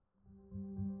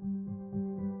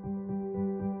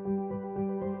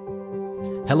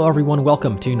Hello everyone,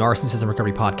 welcome to Narcissism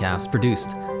Recovery Podcast, produced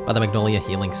by the Magnolia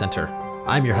Healing Center.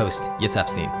 I'm your host, Yitz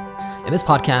Epstein. In this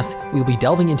podcast, we'll be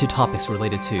delving into topics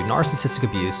related to narcissistic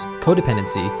abuse,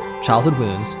 codependency, childhood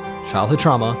wounds, childhood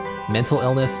trauma, mental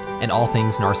illness, and all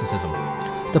things narcissism.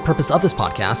 The purpose of this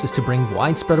podcast is to bring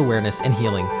widespread awareness and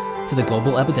healing to the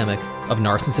global epidemic of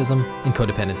narcissism and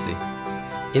codependency.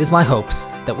 It is my hopes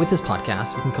that with this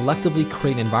podcast, we can collectively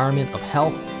create an environment of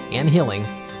health and healing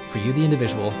for you, the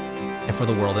individual, and for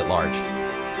the world at large.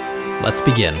 Let's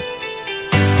begin.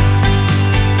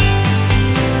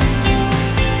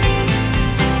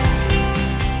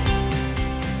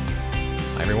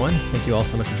 Hi everyone, thank you all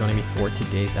so much for joining me for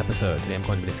today's episode. Today I'm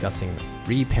going to be discussing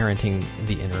reparenting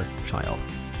the inner child.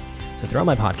 So throughout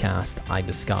my podcast, I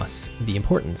discuss the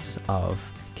importance of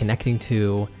connecting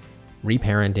to,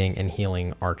 reparenting, and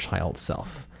healing our child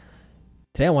self.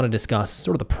 Today, I want to discuss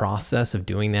sort of the process of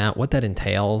doing that, what that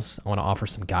entails. I want to offer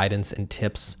some guidance and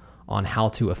tips on how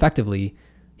to effectively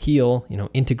heal,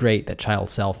 integrate that child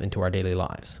self into our daily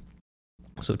lives.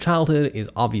 So childhood is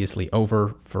obviously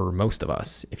over for most of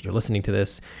us. If you're listening to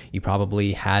this, you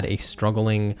probably had a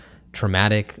struggling,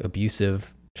 traumatic,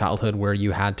 abusive childhood where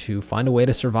you had to find a way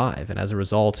to survive. And as a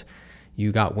result,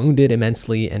 you got wounded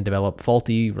immensely and developed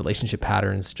faulty relationship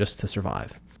patterns just to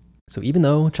survive. So even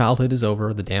though childhood is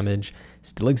over, the damage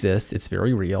still exists, it's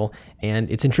very real,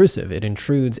 and it's intrusive. It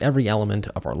intrudes every element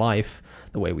of our life,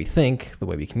 the way we think, the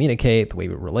way we communicate, the way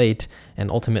we relate,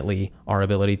 and ultimately our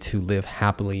ability to live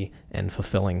happily and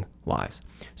fulfilling lives.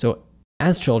 So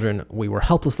as children, we were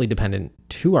helplessly dependent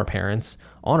on our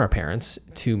parents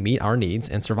to meet our needs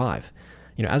and survive.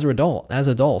 As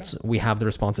adults, we have the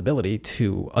responsibility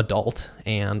to adult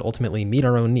and ultimately meet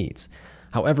our own needs.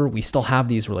 However, we still have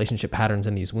these relationship patterns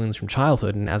and these wounds from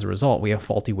childhood, and as a result, we have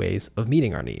faulty ways of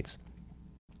meeting our needs.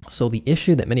 So the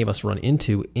issue that many of us run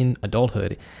into in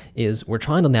adulthood is we're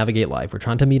trying to navigate life, we're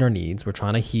trying to meet our needs, we're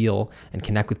trying to heal and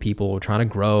connect with people, we're trying to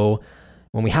grow.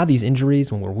 When we have these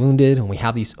injuries, when we're wounded, when we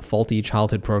have these faulty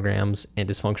childhood programs and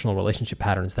dysfunctional relationship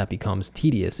patterns, that becomes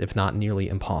tedious, if not nearly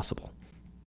impossible.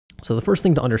 So the first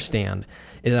thing to understand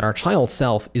is that our child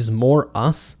self is more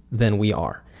us than we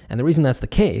are. And the reason that's the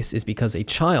case is because a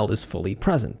child is fully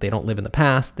present. They don't live in the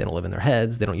past, they don't live in their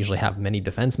heads, they don't usually have many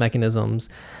defense mechanisms.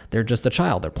 They're just a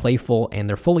child, they're playful, and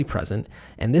they're fully present.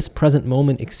 And this present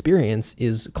moment experience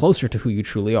is closer to who you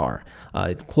truly are.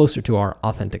 It's closer to our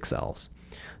authentic selves.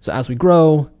 So as we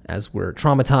grow, as we're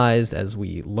traumatized, as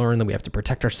we learn that we have to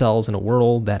protect ourselves in a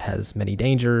world that has many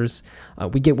dangers,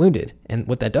 we get wounded. And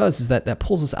what that does is that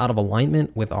pulls us out of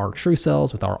alignment with our true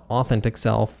selves, with our authentic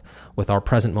self, with our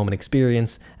present moment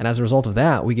experience. And as a result of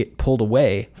that, we get pulled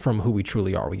away from who we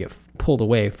truly are. We get pulled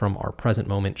away from our present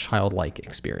moment childlike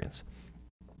experience.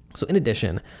 So in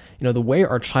addition, the way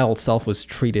our child self was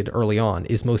treated early on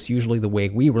is most usually the way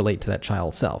we relate to that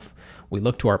child self. We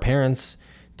look to our parents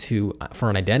for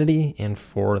an identity and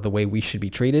for the way we should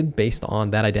be treated based on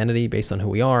that identity, based on who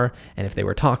we are. And if they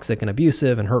were toxic and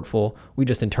abusive and hurtful, we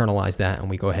just internalize that and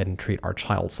we go ahead and treat our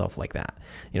child self like that.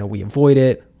 We avoid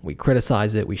it, we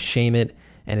criticize it, we shame it.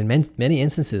 And in many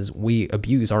instances, we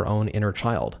abuse our own inner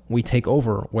child. We take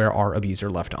over where our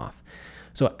abuser left off.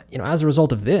 So, as a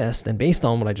result of this, and based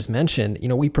on what I just mentioned,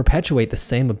 we perpetuate the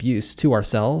same abuse to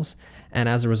ourselves. And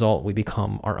as a result, we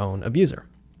become our own abuser.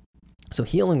 So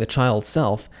healing the child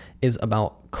self is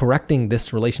about correcting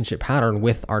this relationship pattern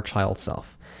with our child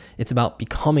self. It's about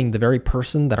becoming the very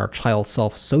person that our child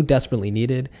self so desperately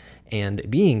needed and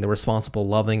being the responsible,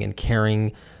 loving, and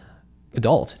caring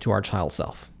adult to our child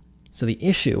self. So the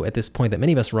issue at this point that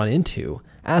many of us run into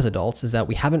as adults is that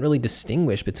we haven't really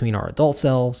distinguished between our adult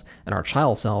selves and our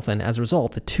child self, and as a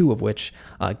result, the two of which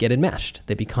get enmeshed.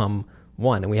 They become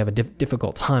one, and we have a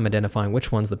difficult time identifying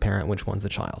which one's the parent, which one's the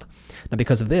child. Now,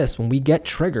 because of this, when we get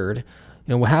triggered,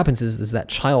 what happens is that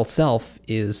child self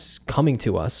is coming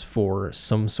to us for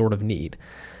some sort of need.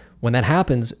 When that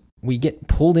happens, we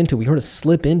sort of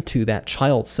slip into that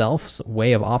child self's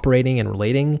way of operating and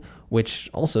relating, which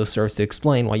also serves to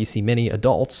explain why you see many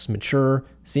adults, mature,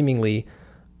 seemingly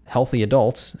healthy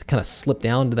adults, kind of slip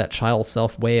down to that child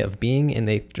self way of being, and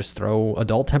they just throw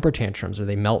adult temper tantrums, or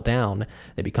they melt down.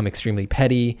 They become extremely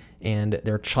petty, and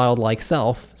their childlike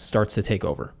self starts to take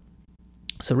over.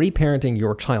 So reparenting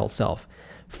your child self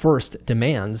first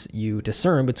demands you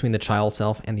discern between the child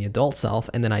self and the adult self,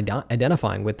 and then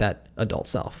identifying with that adult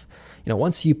self.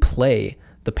 Once you play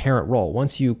the parent role,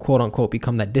 once you quote unquote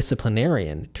become that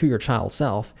disciplinarian to your child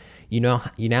self, you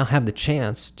now have the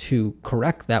chance to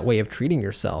correct that way of treating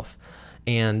yourself.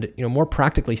 And more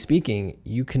practically speaking,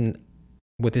 you can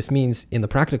what this means in the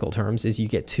practical terms is you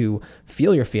get to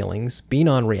feel your feelings, be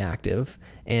non-reactive,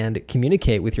 and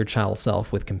communicate with your child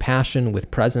self with compassion,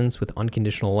 with presence, with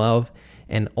unconditional love,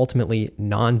 and ultimately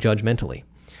non-judgmentally.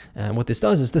 And what this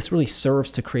does is this really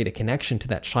serves to create a connection to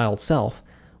that child self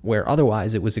where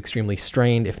otherwise it was extremely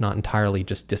strained, if not entirely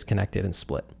just disconnected and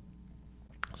split.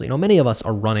 So, many of us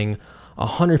are running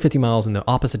 150 miles in the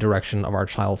opposite direction of our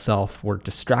child self. We're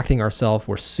distracting ourselves.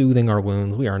 We're soothing our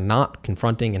wounds. We are not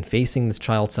confronting and facing this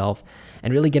child self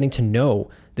and really getting to know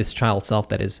this child self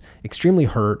that is extremely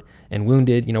hurt and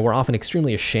wounded. We're often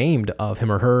extremely ashamed of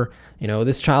him or her.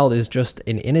 This child is just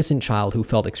an innocent child who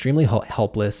felt extremely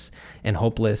helpless and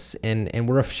hopeless, and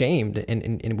we're ashamed,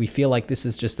 and we feel like this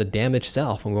is just a damaged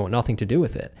self and we want nothing to do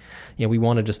with it. We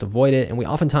want to just avoid it, and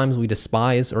we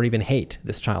despise or even hate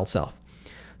this child self.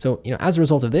 So, as a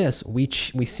result of this, we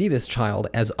see this child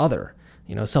as other,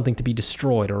 something to be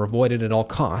destroyed or avoided at all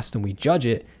costs, and we judge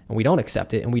it, and we don't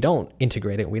accept it, and we don't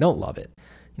integrate it, and we don't love it.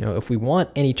 If we want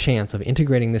any chance of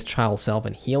integrating this child self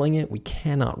and healing it, we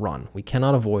cannot run. We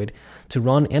cannot avoid. To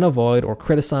run and avoid or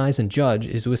criticize and judge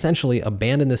is to essentially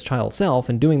abandon this child self,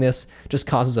 and doing this just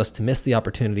causes us to miss the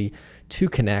opportunity to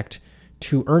connect,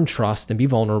 to earn trust and be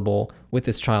vulnerable with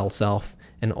this child self,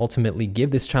 and ultimately give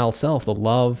this child self the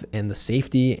love and the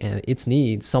safety and its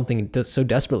needs, something that so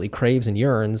desperately craves and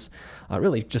yearns,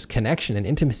 really just connection and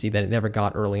intimacy that it never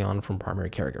got early on from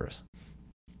primary caregivers.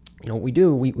 What we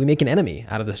do, we make an enemy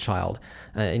out of this child,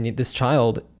 and this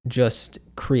child just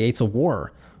creates a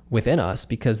war within us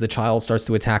because the child starts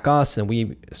to attack us and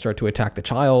we start to attack the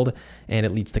child, and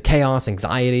it leads to chaos,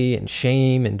 anxiety, and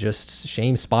shame, and just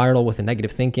shame spiral with a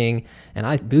negative thinking. And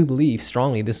I do believe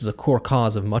strongly this is a core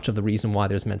cause of much of the reason why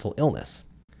there's mental illness.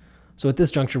 So at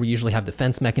this juncture, we usually have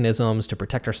defense mechanisms to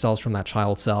protect ourselves from that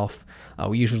child self.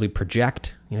 We usually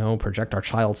project our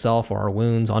child self or our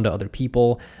wounds onto other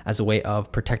people as a way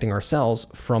of protecting ourselves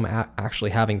from actually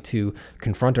having to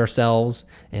confront ourselves,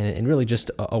 and really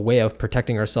just a way of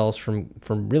protecting ourselves from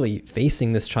really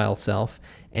facing this child self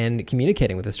and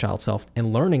communicating with this child self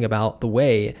and learning about the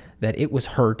way that it was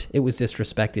hurt, it was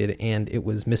disrespected, and it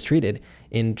was mistreated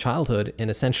in childhood. And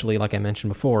essentially, like I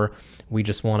mentioned before, we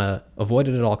just want to avoid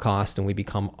it at all costs, and we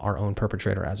become our own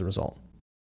perpetrator as a result.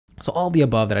 So all the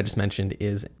above that I just mentioned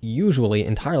is usually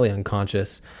entirely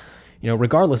unconscious.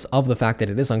 Regardless of the fact that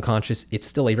it is unconscious, it's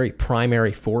still a very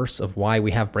primary force of why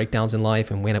we have breakdowns in life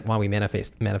and why we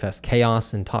manifest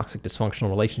chaos and toxic dysfunctional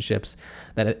relationships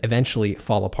that eventually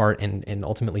fall apart and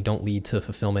ultimately don't lead to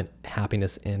fulfillment,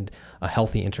 happiness, and a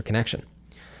healthy interconnection.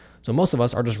 So most of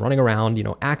us are just running around,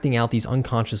 acting out these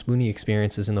unconscious wounding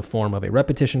experiences in the form of a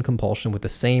repetition compulsion with the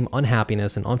same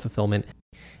unhappiness and unfulfillment.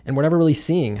 And we're never really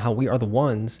seeing how we are the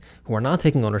ones who are not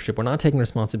taking ownership, we're not taking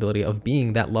responsibility of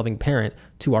being that loving parent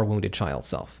to our wounded child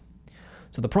self.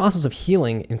 So the process of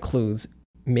healing includes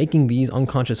making these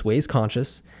unconscious ways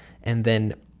conscious and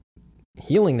then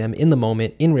healing them in the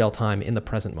moment, in real time, in the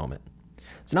present moment.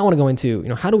 So now I want to go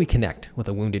into, how do we connect with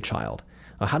a wounded child?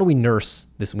 How do we nurse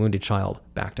this wounded child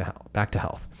back to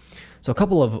health? So a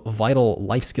couple of vital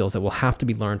life skills that will have to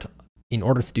be learned in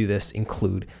order to do this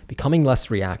include becoming less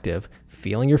reactive,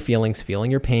 feeling your feelings, feeling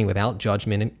your pain without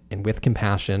judgment and with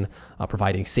compassion,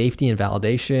 providing safety and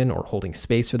validation or holding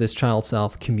space for this child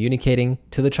self, communicating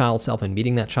to the child self and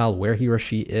meeting that child where he or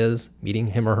she is, meeting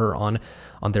him or her on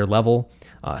their level,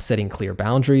 setting clear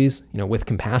boundaries, with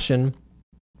compassion,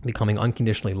 becoming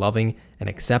unconditionally loving and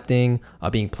accepting,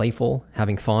 being playful,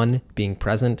 having fun, being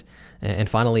present, and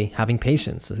finally, having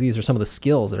patience. So these are some of the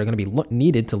skills that are going to be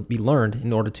needed to be learned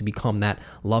in order to become that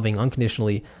loving,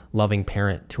 unconditionally loving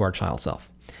parent to our child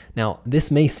self. Now, this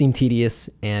may seem tedious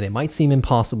and it might seem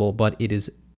impossible, but it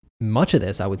is much of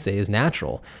this, I would say, is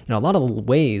natural. A lot of the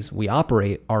ways we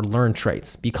operate are learned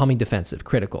traits: becoming defensive,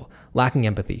 critical, lacking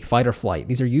empathy, fight or flight.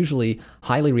 These are usually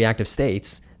highly reactive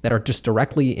states that are just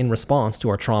directly in response to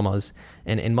our traumas.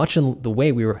 And much in the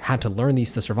way we had to learn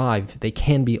these to survive, they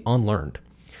can be unlearned.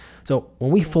 So when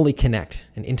we fully connect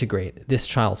and integrate this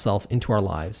child self into our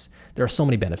lives, there are so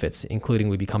many benefits, including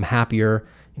we become happier,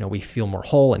 we feel more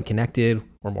whole and connected,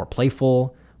 we're more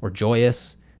playful, we're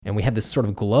joyous, and we have this sort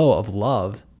of glow of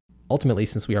love, ultimately,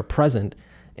 since we are present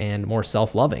and more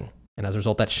self-loving. And as a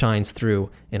result, that shines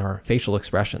through in our facial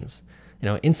expressions.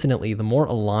 Instantly, the more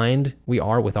aligned we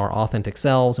are with our authentic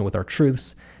selves and with our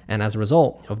truths, and as a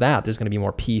result of that, there's going to be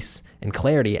more peace and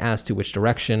clarity as to which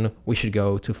direction we should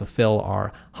go to fulfill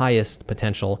our highest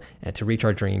potential and to reach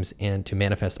our dreams and to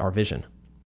manifest our vision.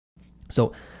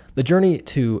 So the journey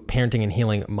to parenting and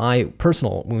healing my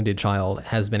personal wounded child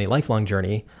has been a lifelong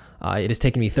journey. It has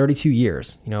taken me 32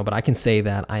 years, but I can say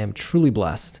that I am truly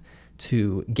blessed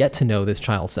to get to know this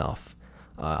child self.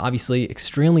 Obviously,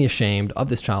 extremely ashamed of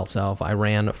this child self, I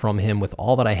ran from him with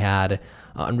all that I had,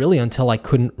 and really until I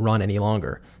couldn't run any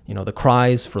longer. The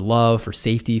cries for love, for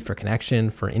safety, for connection,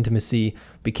 for intimacy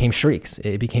became shrieks.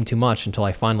 It became too much until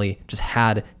I finally just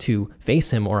had to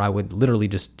face him, or I would literally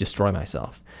just destroy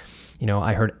myself.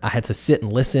 I had to sit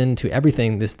and listen to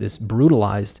everything this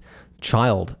brutalized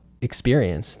child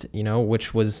experienced,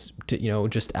 which was,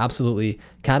 just absolutely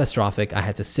catastrophic. I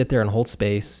had to sit there and hold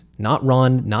space, not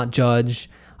run, not judge.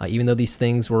 Even though these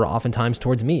things were oftentimes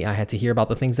towards me, I had to hear about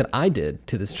the things that I did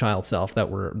to this child self that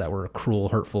were cruel,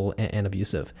 hurtful, and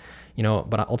abusive.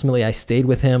 But ultimately I stayed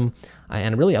with him,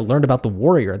 and really I learned about the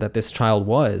warrior that this child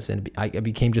was, and I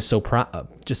became just so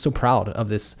proud of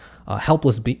this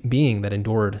helpless being that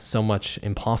endured so much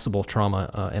impossible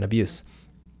trauma and abuse.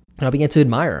 And I began to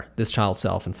admire this child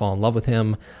self and fall in love with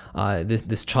him.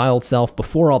 This child self,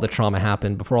 before all the trauma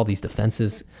happened, before all these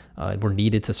defenses were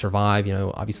needed to survive,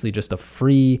 obviously just a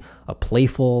free, a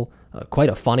playful, quite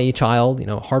a funny child,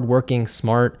 hardworking,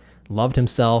 smart, loved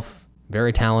himself,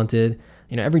 very talented.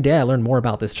 Every day I learn more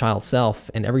about this child self,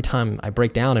 and every time I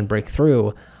break down and break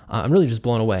through, I'm really just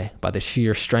blown away by the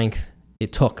sheer strength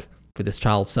it took for this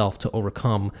child self to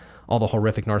overcome all the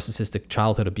horrific narcissistic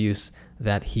childhood abuse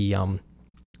that he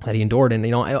endured. And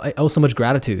I owe so much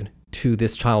gratitude to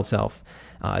this child self.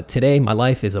 Today, my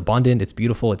life is abundant, it's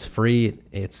beautiful, it's free,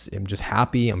 I'm just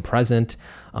happy, I'm present,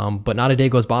 but not a day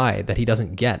goes by that he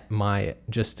doesn't get my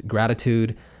just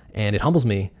gratitude, and it humbles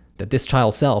me that this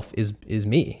child self is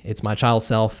me. It's my child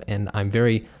self, and I'm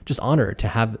very just honored to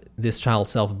have this child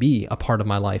self be a part of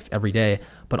my life every day,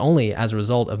 but only as a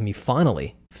result of me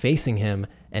finally facing him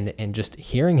and just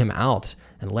hearing him out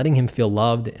and letting him feel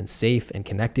loved and safe and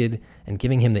connected, and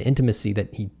giving him the intimacy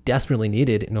that he desperately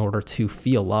needed in order to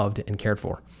feel loved and cared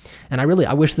for. And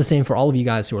I wish the same for all of you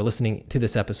guys who are listening to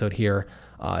this episode here.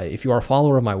 If you are a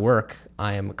follower of my work,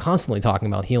 I am constantly talking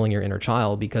about healing your inner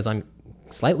child, because I'm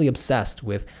slightly obsessed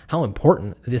with how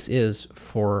important this is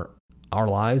for our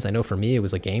lives. I know for me, it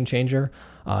was a game changer.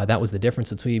 That was the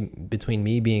difference between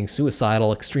me being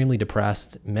suicidal, extremely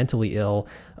depressed, mentally ill,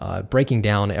 breaking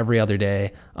down every other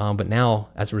day. But now,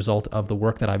 as a result of the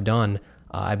work that I've done,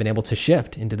 I've been able to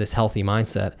shift into this healthy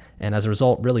mindset, and as a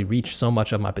result, really reach so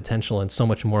much of my potential and so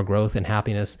much more growth and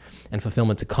happiness and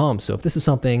fulfillment to come. So if this is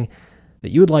something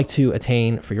that you would like to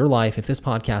attain for your life, if this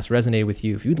podcast resonated with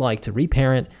you, if you'd like to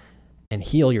reparent and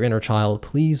heal your inner child,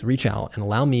 please reach out and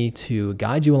allow me to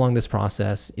guide you along this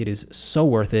process. It is so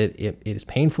worth it. It is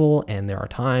painful, and there are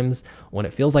times when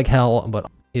it feels like hell, but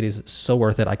it is so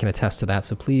worth it. I can attest to that.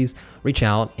 So please reach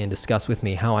out and discuss with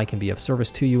me how I can be of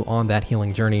service to you on that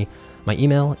healing journey. My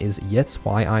email is yitz,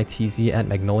 YITZ, at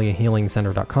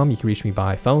magnoliahealingcenter.com. You can reach me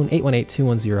by phone,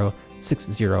 818-210-6049.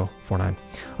 I want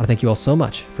to thank you all so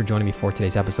much for joining me for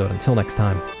today's episode. Until next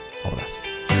time, all the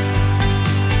best.